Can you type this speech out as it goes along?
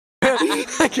Go. Did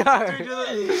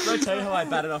I tell you how I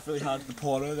batted off really hard to the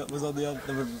porno that was on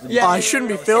the Yeah, I shouldn't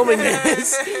be filming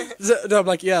this. No, I'm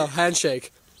like, yeah,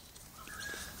 handshake.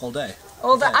 All day.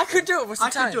 All day. I could do it. What's the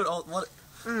time? I could do it all. What?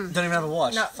 Don't even have a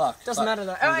watch. No, fuck. Doesn't matter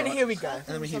though. Oh, and here we go. And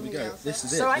then here we go. This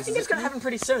is it. So I think it's gonna happen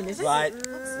pretty soon, is it? Right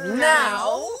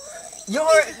now.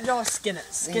 You're skin it.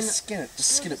 Skin it.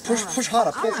 Just skin it. Push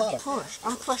harder. Pull harder.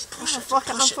 I'm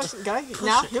pushing. Go.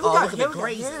 Now here we go. Look at the Here we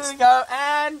grazes. go.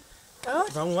 And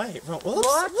Wrong way. Wrong.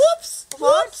 whoops.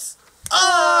 Whoops.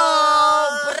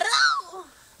 Oh,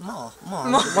 bro. More.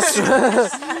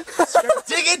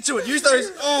 Dig into it. Use those.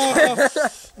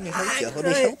 Let me help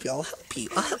you. I'll help you.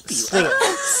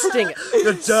 Sting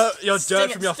it. Your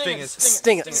dirt from your fingers.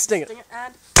 Sting it.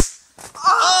 And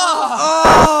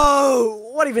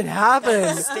Oh! What even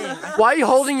happened? Why are you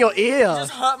holding your ear?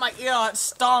 just hurt my ear. It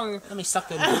stung. Let me suck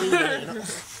the bleed.